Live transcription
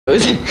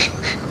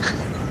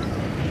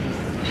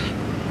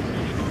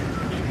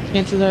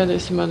Chances are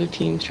there's some other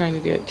teams trying to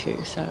do it too,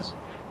 so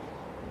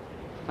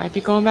might be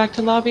going back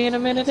to lobby in a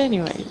minute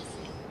anyway.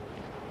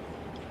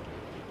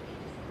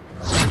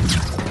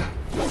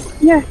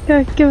 Yeah,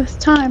 gotta give us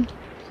time.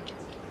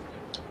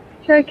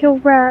 Try to kill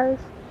Raz.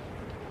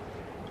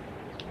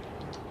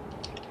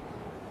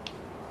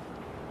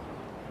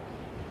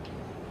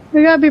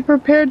 We gotta be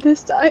prepared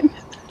this time.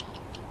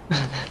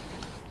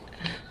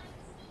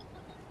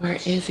 Where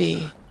is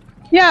he?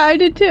 Yeah, I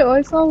did too.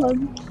 I saw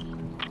him.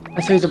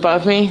 Oh, so he's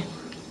above me?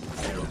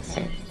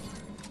 Okay.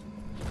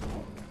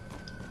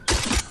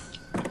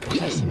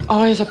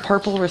 Oh, he's a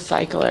purple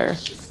recycler.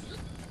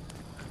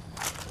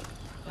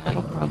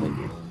 That'll probably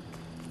do.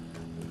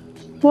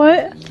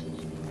 What? There's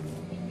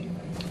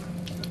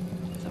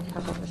a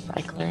purple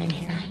recycler in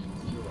here.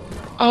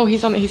 Oh, he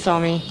saw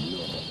me.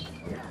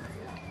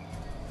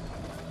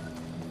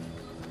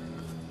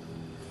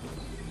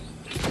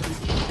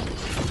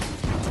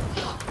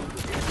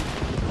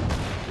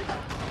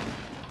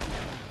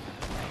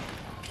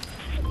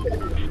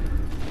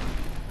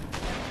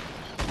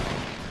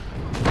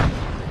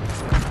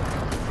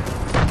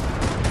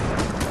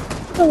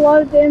 That's a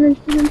lot of damage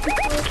to him.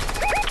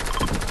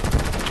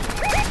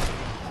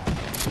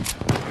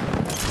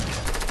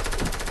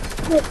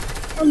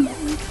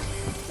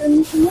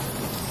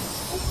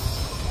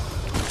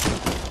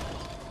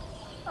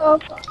 Oh,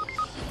 fuck.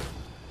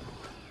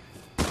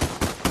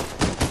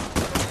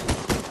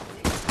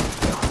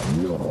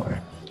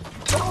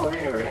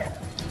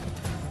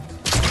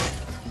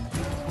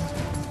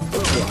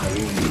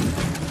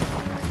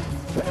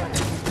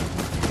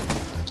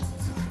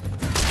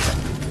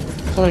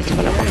 Someone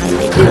coming up behind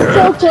me. He's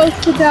so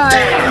close to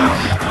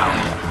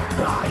dying.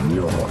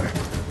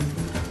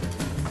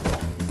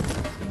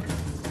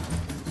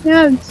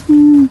 Yeah,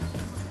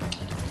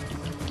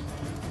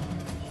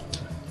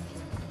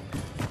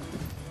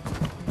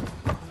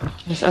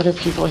 There's other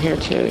people here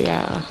too,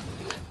 yeah.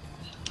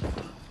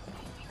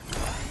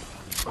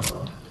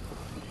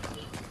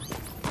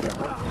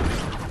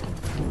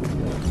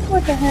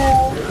 what the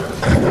hell?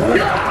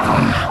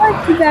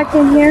 Why'd you back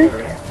in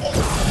here?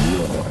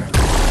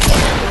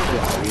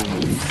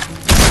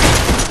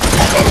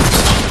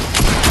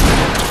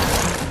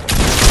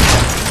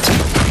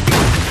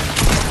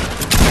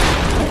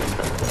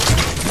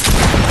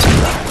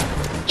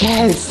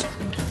 Yes!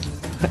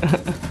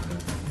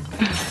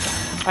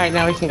 Alright,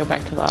 now we can go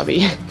back to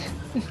lobby.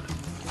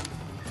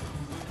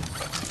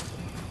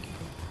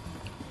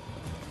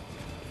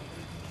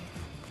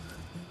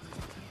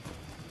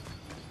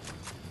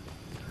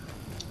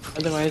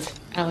 Otherwise,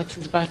 Alex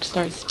is about to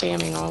start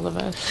spamming all of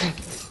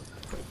us.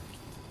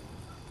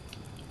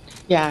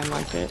 Yeah, I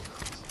marked it.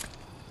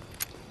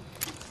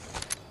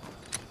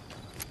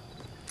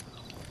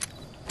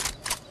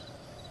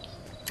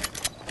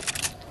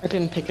 I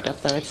didn't pick it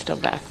up though, it's still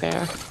back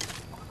there.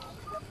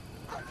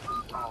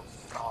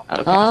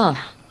 Okay.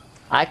 Ah,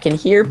 I can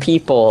hear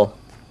people.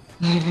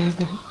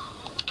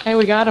 Hey,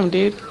 we got him,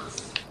 dude.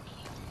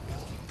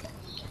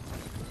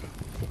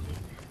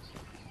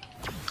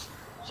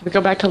 Should we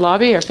go back to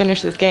lobby or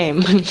finish this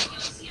game?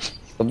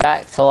 Go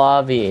back to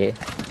lobby.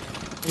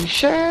 You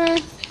sure?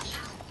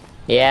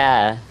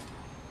 Yeah.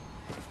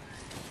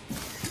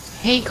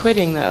 Hate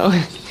quitting though.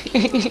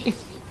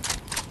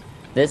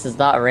 This is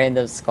not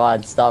random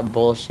squad. Stop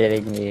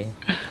bullshitting me.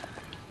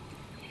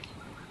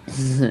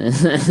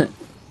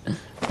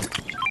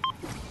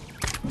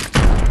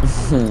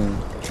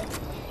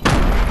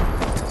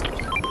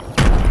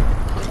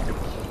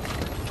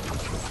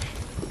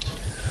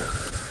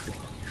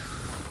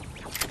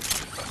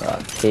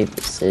 Rock,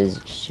 paper,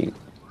 scissors, shoot.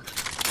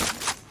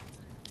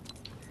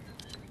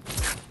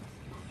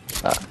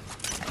 Rock.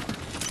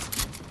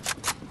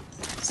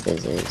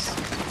 Scissors.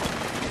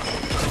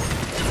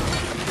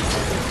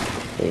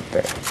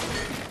 Paper.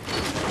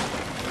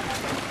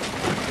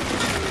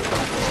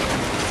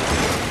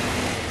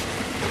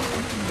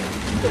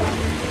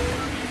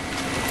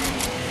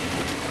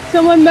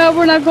 Someone mad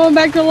we're not going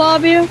back to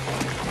lobby?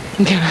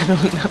 I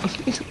don't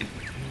know.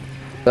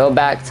 Go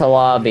back to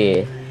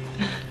lobby.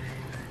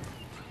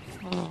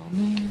 Oh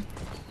man.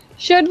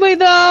 Should we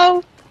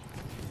though?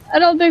 I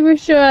don't think we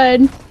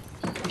should.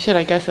 We should,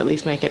 I guess, at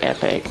least make it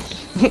epic.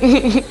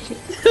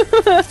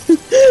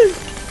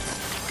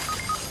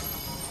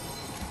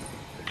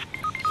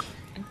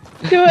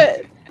 Do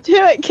it. Do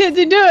it, kids,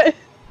 you do it.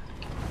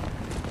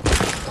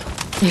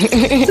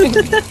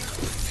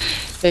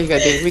 There you go,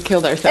 dude. We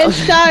killed In ourselves.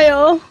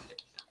 style.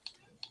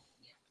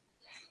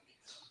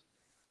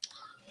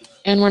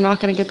 And we're not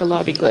gonna get the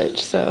lobby glitch,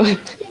 so.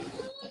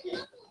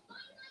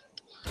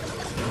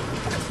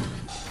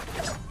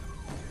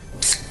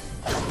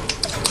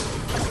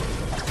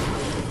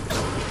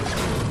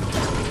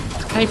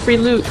 Hi, free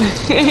loot.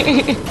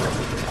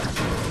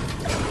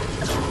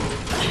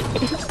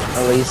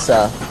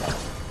 Elisa,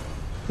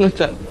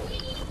 What's up?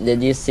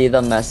 did you see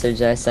the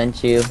message I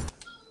sent you?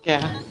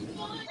 Yeah.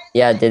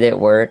 Yeah, did it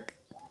work?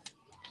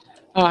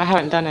 Oh, I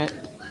haven't done it.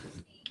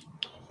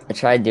 I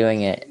tried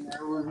doing it.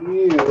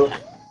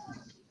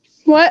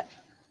 What?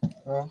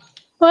 Huh?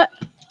 What?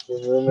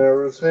 And then there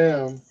was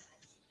him.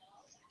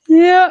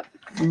 Yep.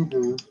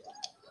 Mm-hmm.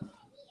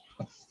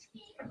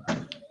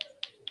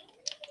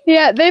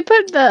 Yeah, they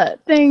put the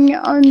thing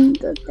on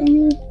the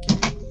thingy.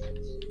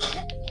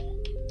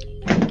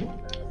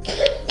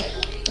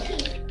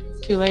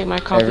 Too late, my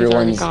coffee's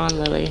already gone,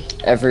 Lily.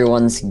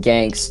 Everyone's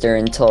gangster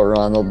until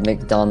Ronald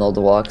McDonald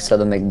walks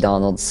out of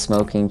McDonald's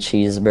smoking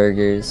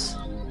cheeseburgers.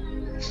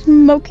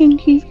 Smoking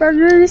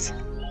cheeseburgers.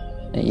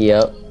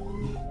 Yep.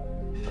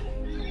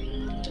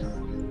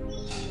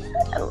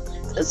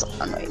 This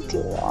on way too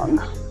long.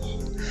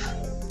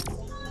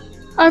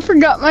 I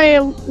forgot my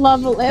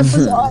lava lamp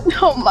was on.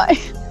 Oh my.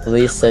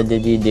 Lisa,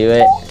 did you do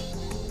it?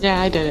 Yeah,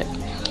 I did it.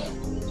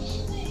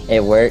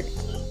 It worked?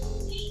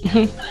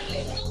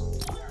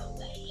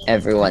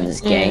 Everyone's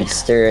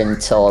gangster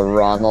until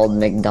Ronald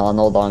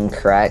McDonald on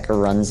crack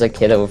runs a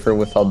kid over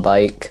with a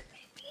bike.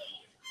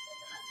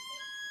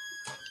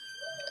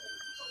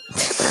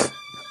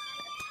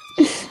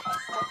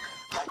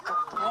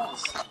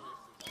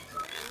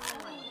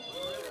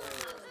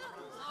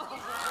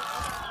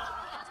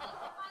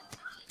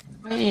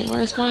 Wait,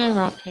 where's my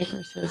rock,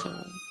 paper, scissors?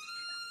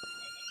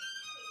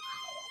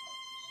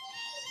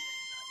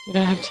 Dude,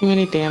 I have too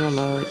many damn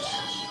emotes.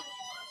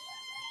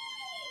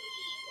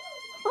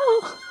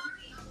 Oh.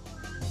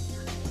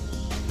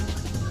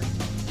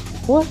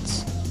 What?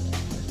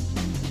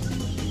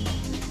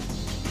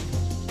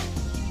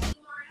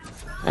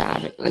 I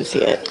didn't even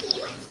see it.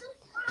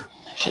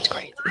 That shit's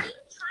crazy.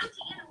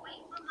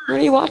 What are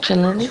you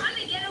watching, Lily?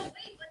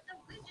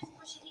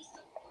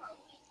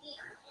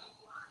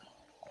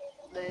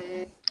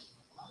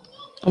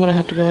 I'm gonna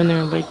have to go in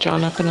there and wake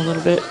John up in a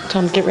little bit.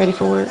 Tell him to get ready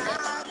for work.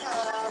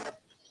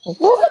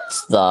 What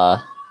the?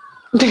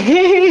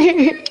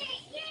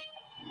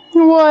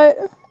 What?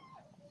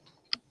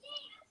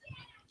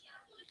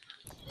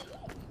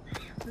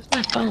 Where's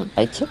my phone?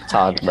 My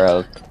TikTok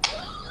broke.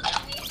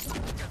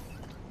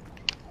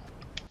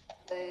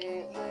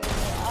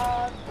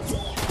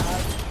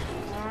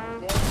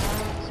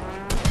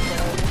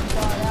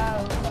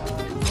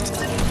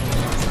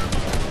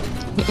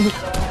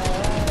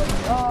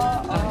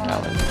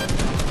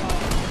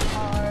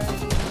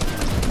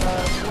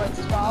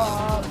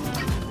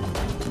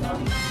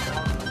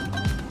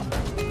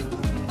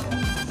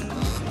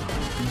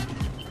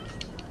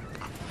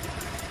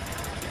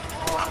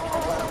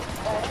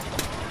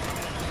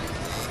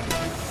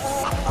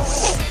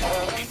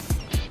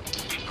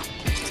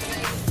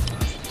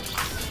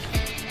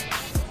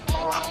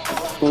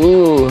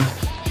 Ooh.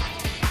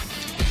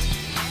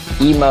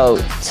 Emote.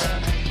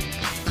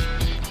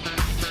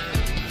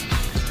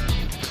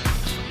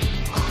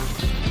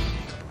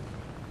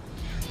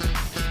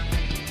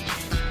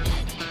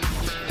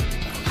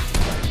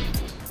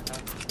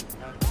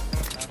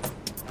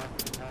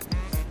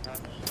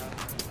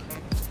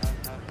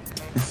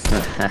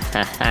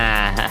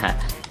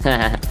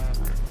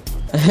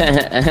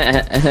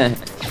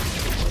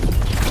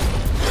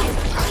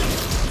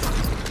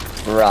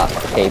 Rock,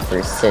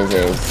 paper,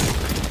 scissors.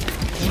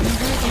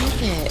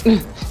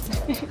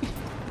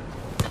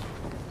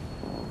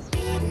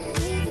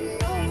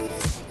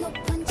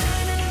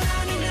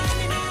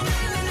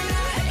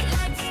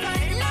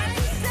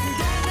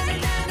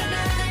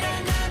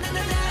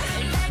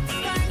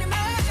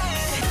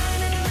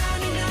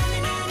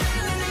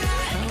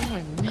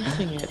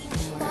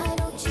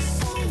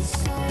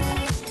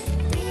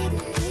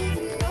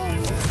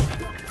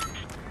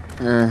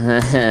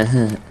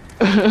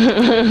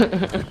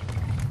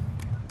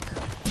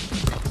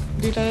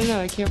 Dude, I don't know.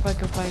 I can't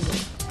fucking find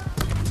it.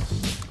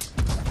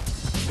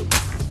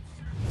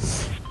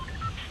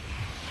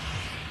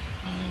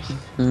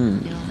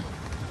 Yeah.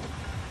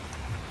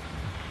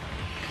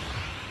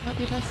 Oh,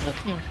 dude, I still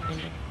can't find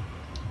it.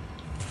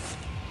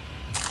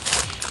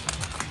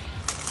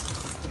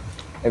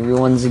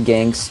 Everyone's a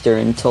gangster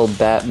until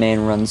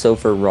Batman runs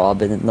over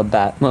Robin in the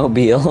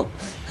Batmobile.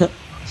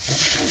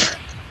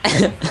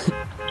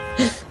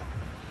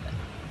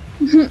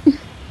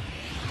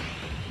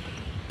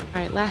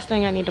 Alright, last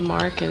thing I need to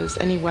mark is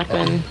any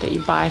weapon that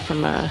you buy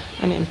from an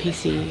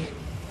NPC.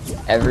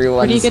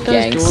 Everyone's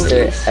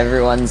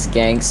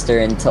gangster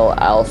until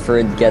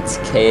Alfred gets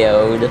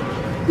KO'd.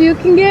 You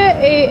can get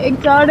a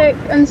exotic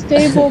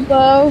unstable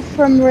bow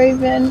from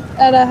Raven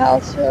at a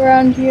house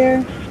around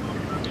here.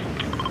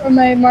 Where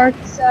my mark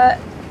is at.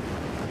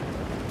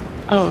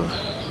 Oh.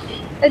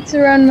 It's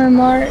around my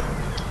mark.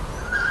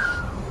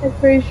 I'm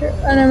pretty sure.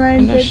 I never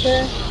mind, did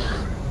there.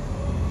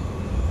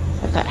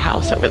 At that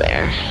house over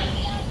there.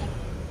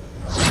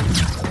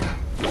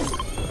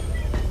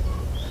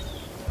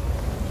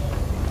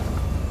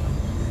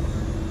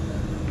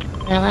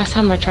 Yeah, last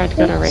time I tried to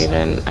go to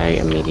Raven, I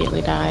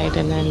immediately died,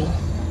 and then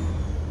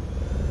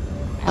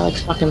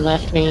Alex fucking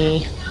left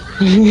me.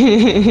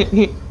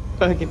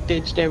 Fucking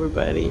ditched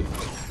everybody.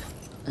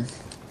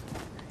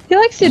 He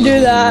likes to do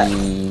that.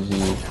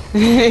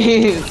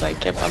 He's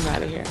like, yep, I'm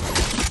out of here.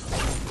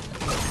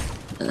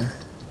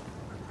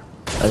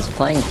 I was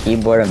playing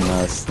keyboard and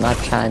mouse, not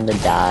trying to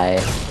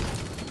die.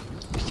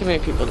 There's too many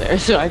people there,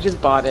 so I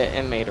just bought it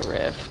and made a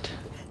rift.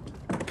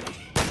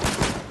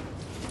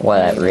 What,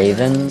 at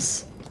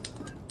Ravens?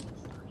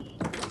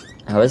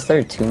 How is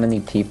there too many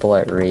people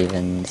at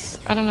Ravens?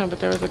 I don't know, but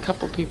there was a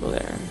couple people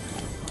there.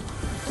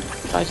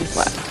 So I just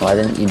left. Why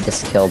didn't you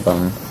just kill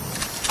them?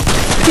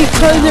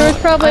 Because there was I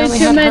probably only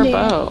too had many.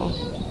 her bow.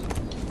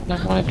 And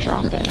I want to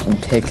drop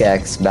it.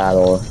 Pickaxe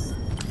battle.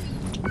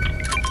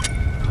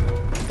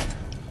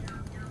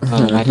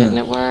 Oh, why didn't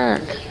it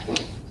work?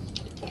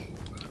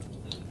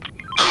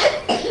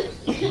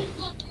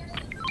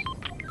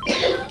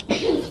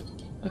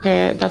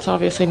 Okay, that's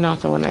obviously not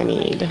the one I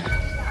need.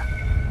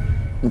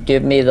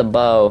 Give me the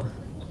bow.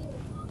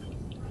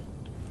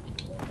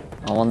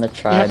 I want to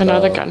try You have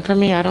another bow. gun for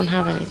me? I don't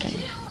have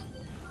anything.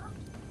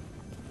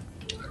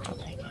 I'll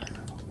take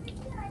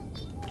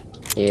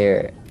it.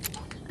 Here.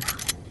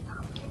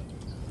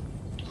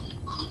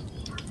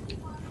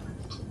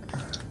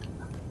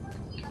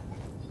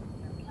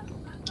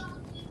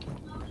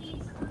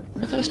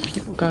 Where'd those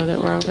people go that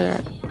were over there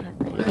at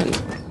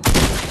Raven?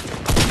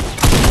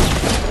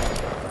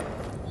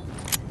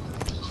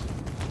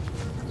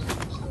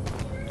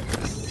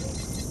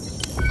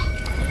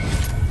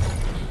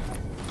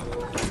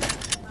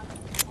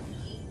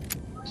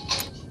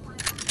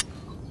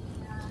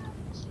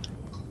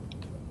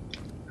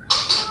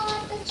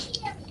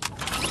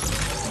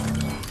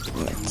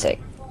 I'm gonna take.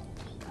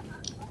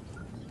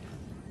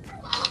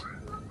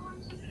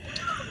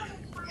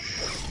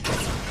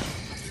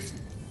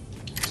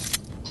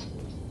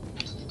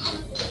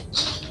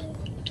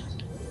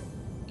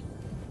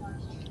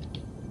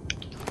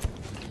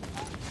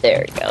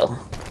 There we go.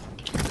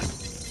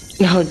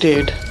 No,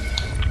 dude.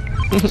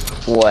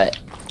 What?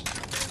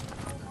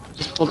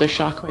 Just pulled a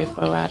shockwave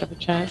bow out of a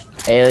chest.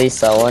 Hey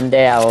Lisa, one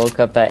day I woke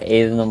up at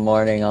 8 in the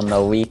morning on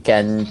the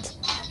weekend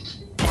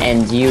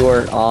and you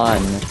were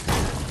on.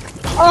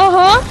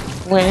 Uh-huh.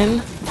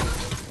 When?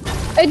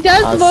 It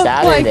does On look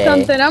Saturday. like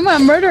something. I'm a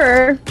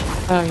murderer.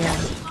 Oh, yeah.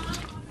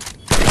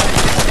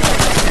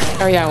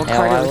 Oh, yeah, well, Yeah,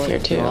 Carter why was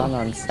weren't here, you too.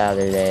 on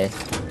Saturday.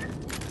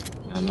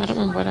 I don't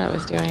remember what I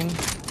was doing.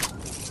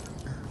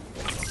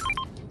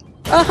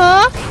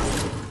 Uh-huh.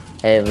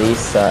 Hey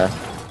Lisa.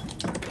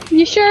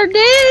 You sure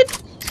did.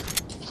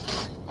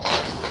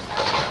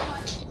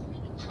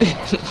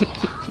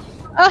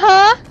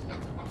 Uh-huh.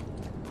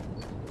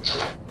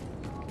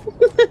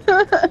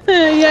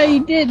 Yeah,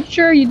 you did.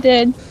 Sure you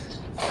did.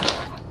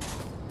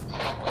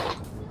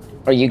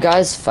 Are you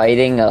guys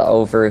fighting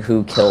over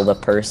who killed a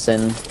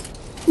person?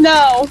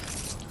 No.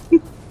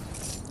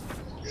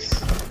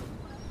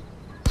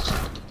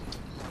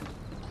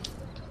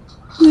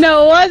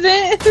 No, it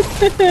wasn't.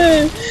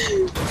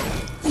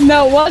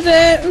 No, it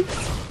wasn't.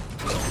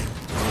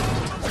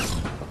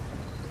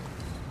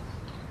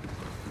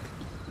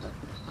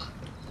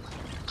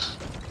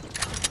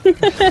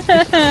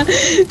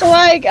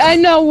 Like, I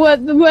know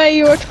what the way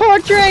you were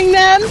torturing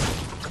them.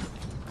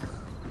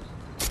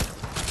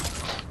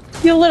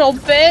 You little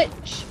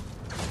bitch.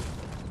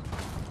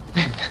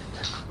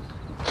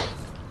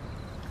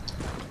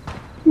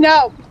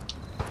 No.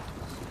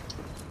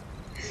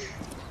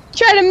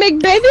 Try to make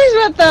babies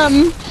with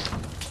them.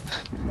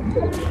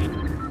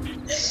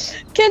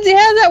 Kenzie,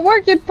 how's that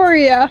working for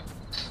you?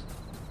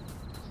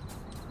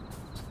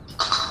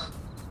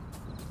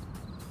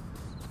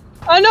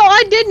 Oh no,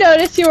 I did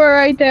notice you were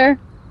right there.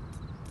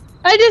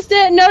 I just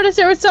didn't notice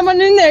there was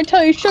someone in there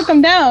until you shook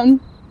them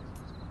down.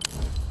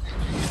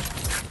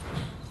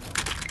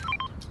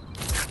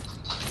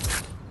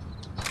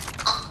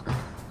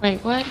 Wait,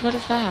 what? What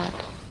is that?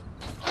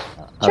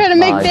 Try to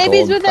make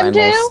babies gold with them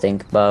primal too?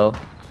 stink bow.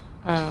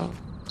 Oh.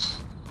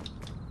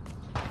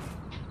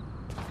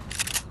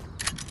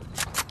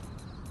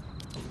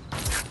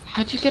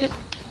 How'd you get it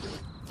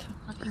to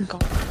fucking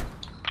gold?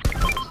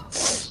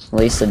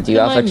 Lisa, do you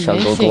What have a am I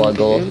chuggle missing,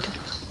 gluggle? dude?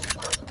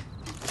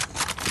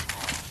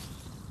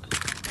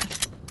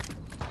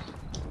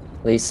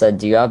 Lisa,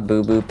 do you have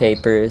boo boo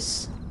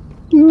papers?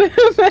 Boo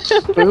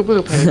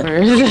boo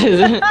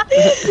papers.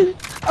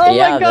 Oh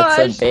yeah, my that's gosh.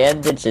 what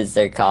bandages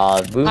are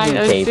called. Boo boo I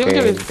assumed it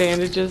papers. was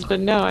bandages, but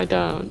no, I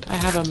don't. I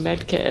have a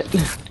med kit.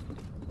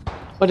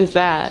 What is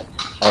that?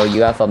 Oh,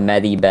 you have a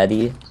Medi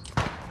Betty?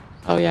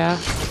 Oh yeah.